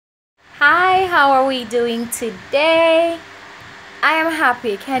how are we doing today? I am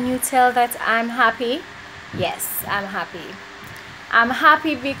happy. Can you tell that I'm happy? Yes, I'm happy. I'm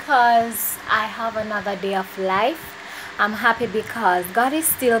happy because I have another day of life. I'm happy because God is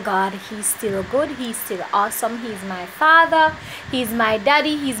still God. He's still good. He's still awesome. He's my father. He's my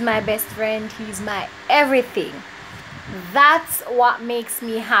daddy. He's my best friend. He's my everything. That's what makes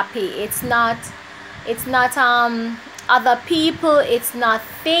me happy. It's not other people, it's not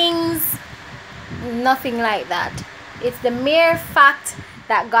things, nothing like that. It's the mere fact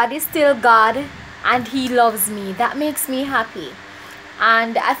that God is still God and he loves me. That makes me happy.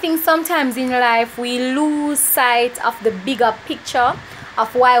 And I think sometimes in life we lose sight of the bigger picture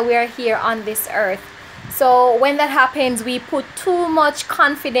of why we're here on this earth. So when that happens, we put too much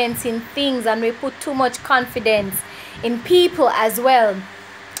confidence in things and we put too much confidence in people as well.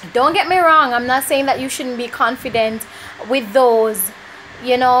 Don't get me wrong, I'm not saying that you shouldn't be confident with those,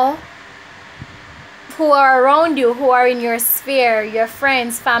 you know, who are around you, who are in your sphere, your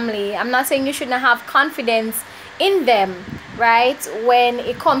friends, family. I'm not saying you shouldn't have confidence in them, right, when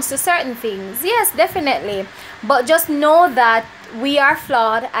it comes to certain things. Yes, definitely. But just know that we are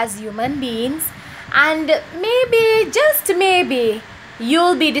flawed as human beings, and maybe, just maybe,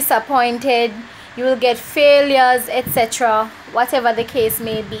 you'll be disappointed, you will get failures, etc., whatever the case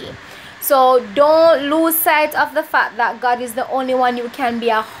may be. So don't lose sight of the fact that God is the only one you can be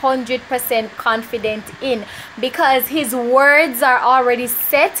 100% confident in, because his words are already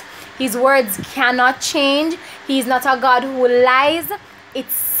set. His words cannot change. He's not a God who lies.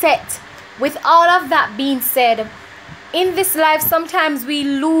 It's set. With all of that being said, in this life sometimes we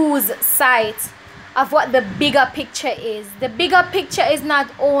lose sight of what the bigger picture is. The bigger picture is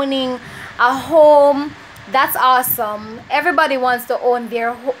not owning a home. That's awesome. Everybody wants to own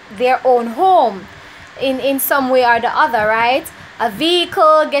their own home in some way or the other, right? A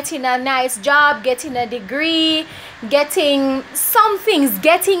vehicle, getting a nice job, getting a degree, getting some things,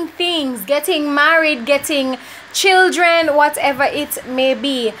 getting married, getting children, whatever it may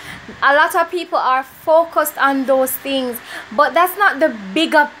be. A lot of people are focused on those things, but that's not the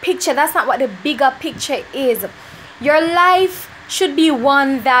bigger picture. That's not what the bigger picture is. Your life should be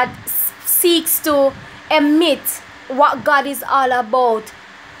one that seeks to emit what God is all about.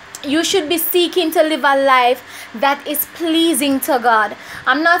 You should be seeking to live a life that is pleasing to God.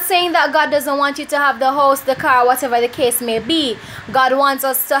 I'm not saying that God doesn't want you to have the house, the car, whatever the case may be. God wants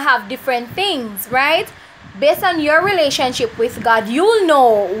us to have different things, right? Based on your relationship with God, you'll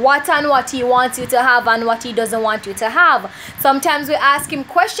know what he wants you to have and what he doesn't want you to have. Sometimes we ask him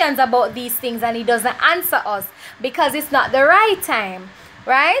questions about these things and he doesn't answer us because it's not the right time,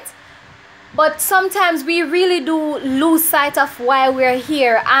 right? But sometimes we really do lose sight of why we're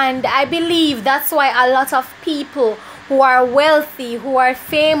here. And I believe that's why a lot of people who are wealthy, who are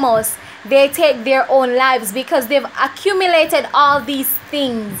famous, they take their own lives, because they've accumulated all these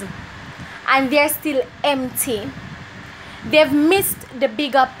things and they're still empty. They've missed the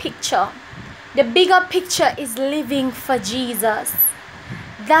bigger picture. The bigger picture is living for Jesus.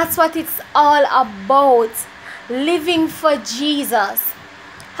 That's what it's all about. Living for Jesus.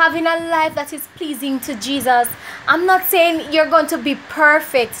 Having a life that is pleasing to Jesus. I'm not saying you're going to be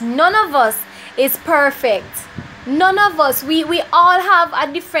perfect. None of us is perfect. None of us. We all have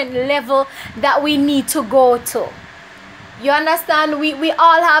a different level that we need to go to. You understand? We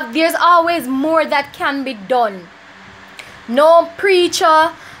all have, there's always more that can be done. No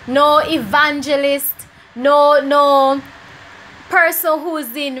preacher, no evangelist, no person who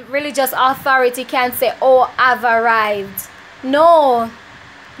is in religious authority can say, oh, I've arrived. No.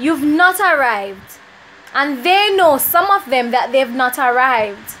 You've not arrived. And they know, some of them, that they've not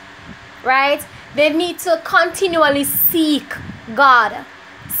arrived. Right? They need to continually seek God.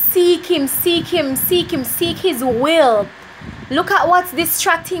 Seek him, seek him, seek him, seek his will. Look at what's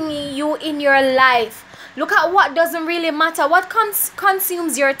distracting you in your life. Look at what doesn't really matter. What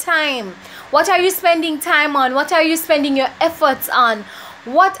consumes your time? What are you spending time on? What are you spending your efforts on?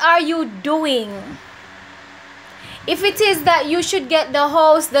 What are you doing? If it is that you should get the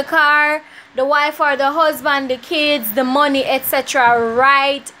house, the car, the wife or the husband, the kids, the money, etc.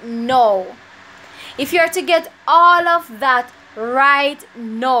 right now. If you're to get all of that right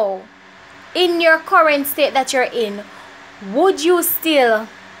now, in your current state that you're in, would you still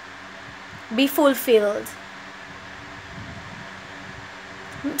be fulfilled?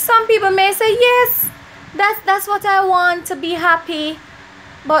 Some people may say, yes, that's what I want, to be happy.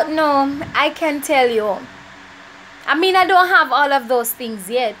 But no, I can tell you, I mean, I don't have all of those things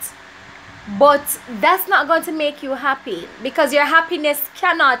yet, but that's not going to make you happy, because your happiness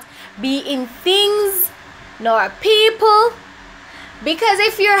cannot be in things nor people, Because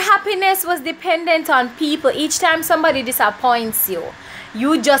if your happiness was dependent on people, each time somebody disappoints you,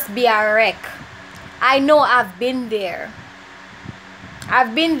 you just be a wreck. I know, I've been there.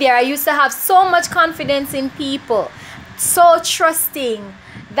 I've been there. I used to have so much confidence in people, so trusting,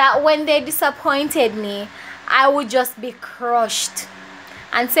 that when they disappointed me, I would just be crushed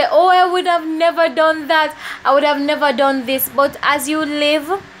and say, oh, I would have never done that, I would have never done this. But as you live,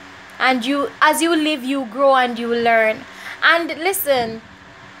 you grow and you learn. And listen,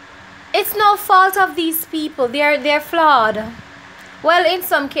 it's no fault of these people. They're flawed. Well, in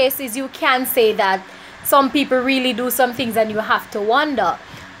some cases you can say that some people really do some things and you have to wonder.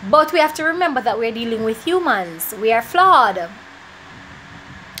 But we have to remember that we're dealing with humans. We are flawed.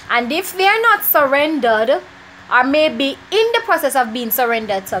 And if they're not surrendered, or maybe in the process of being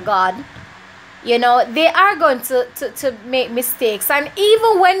surrendered to God, you know, they are going to make mistakes. And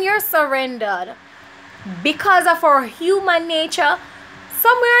even when you're surrendered, because of our human nature,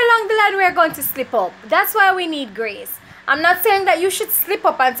 somewhere along the line we're going to slip up. That's why we need grace. I'm not saying that you should slip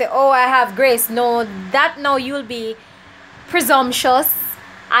up and say, oh, I have grace. No, that now you'll be presumptuous,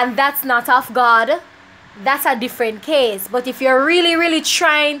 and that's not of God. That's a different case. But if you're really, really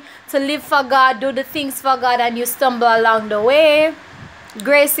trying to live for God, do the things for God, and you stumble along the way,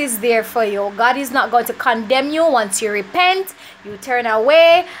 grace is there for you. God is not going to condemn you once you repent, you turn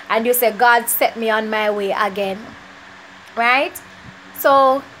away, and you say, God, set me on my way again. Right?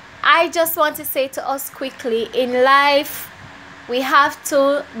 So I just want to say to us quickly, in life, we have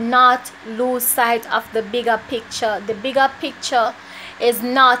to not lose sight of the bigger picture. The bigger picture is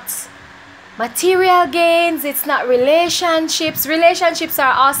not material gains, it's not relationships. Relationships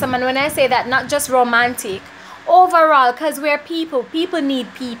are awesome, and when I say that, not just romantic, overall, because we're people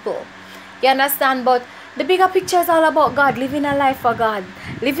need people, you understand? But the bigger picture is all about God, living a life for God,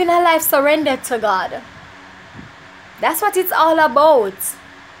 living a life surrendered to God. That's what it's all about.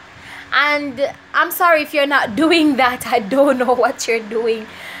 And I'm sorry if you're not doing that. I don't know what you're doing.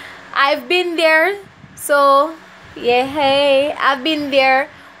 I've been there. So yeah, hey, I've been there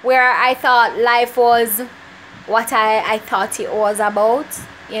where I thought life was what I thought it was about,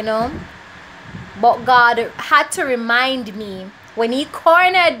 you know. But God had to remind me. When he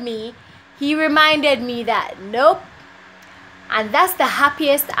cornered me, he reminded me that nope. And that's the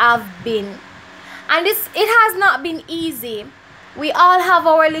happiest I've been. And it has not been easy. We all have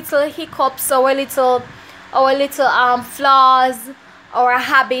our little hiccups, our little flaws, our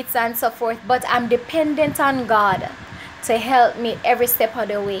habits and so forth. But I'm dependent on God to help me every step of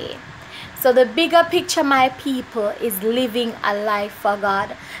the way. So the bigger picture, my people, is living a life for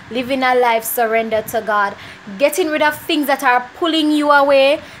God, living a life surrendered to God, getting rid of things that are pulling you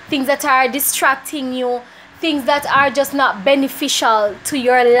away, things that are distracting you, things that are just not beneficial to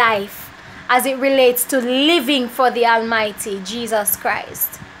your life as it relates to living for the Almighty Jesus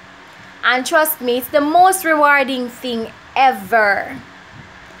Christ. And trust me, it's the most rewarding thing ever.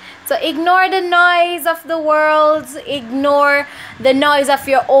 So ignore the noise of the world, ignore the noise of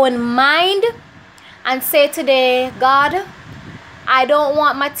your own mind, and say today, God, I don't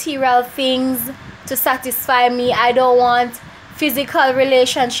want material things to satisfy me. I don't want physical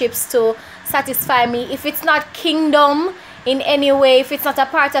relationships to satisfy me. If it's not kingdom in any way, if it's not a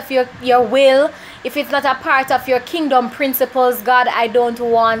part of your will, if it's not a part of your kingdom principles, God, I don't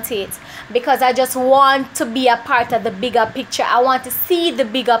want it. Because I just want to be a part of the bigger picture. I want to see the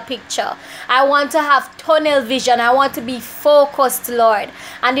bigger picture. I want to have tunnel vision. I want to be focused, Lord.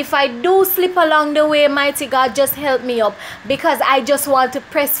 And if I do slip along the way, mighty God, just help me up. Because I just want to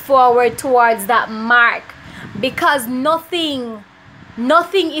press forward towards that mark. Because nothing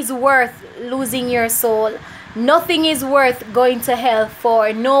is worth losing your soul. Nothing is worth going to hell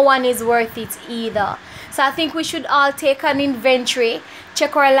for. No one is worth it either. So I think we should all take an inventory,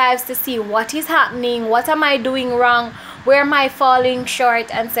 check our lives to see what is happening, what am I doing wrong, where am I falling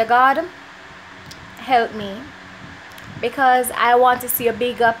short, and say, God, help me. Because I want to see a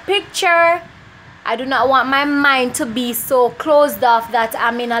bigger picture. I do not want my mind to be so closed off that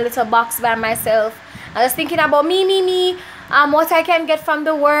I'm in a little box by myself. I was thinking about me, what I can get from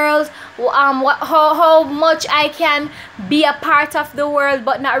the world, how much I can be a part of the world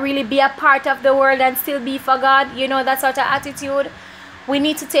but not really be a part of the world and still be for God. You know, that sort of attitude. We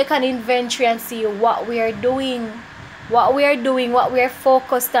need to take an inventory and see what we are doing, what we are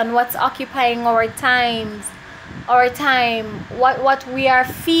focused on, what's occupying our time, what we are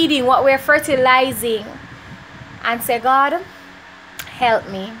feeding, what we're fertilizing, and say, God, help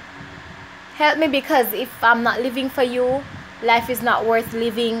me. Help me, because if I'm not living for you, life is not worth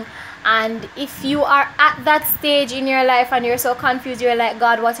living. And if you are at that stage in your life and you're so confused, you're like,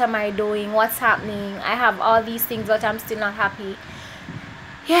 God, what am I doing? What's happening? I have all these things, but I'm still not happy.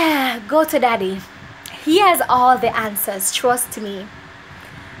 Yeah, go to daddy. He has all the answers, trust me.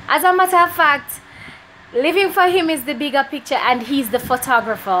 As a matter of fact, living for him is the bigger picture and he's the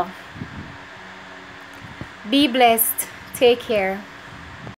photographer. Be blessed. Take care.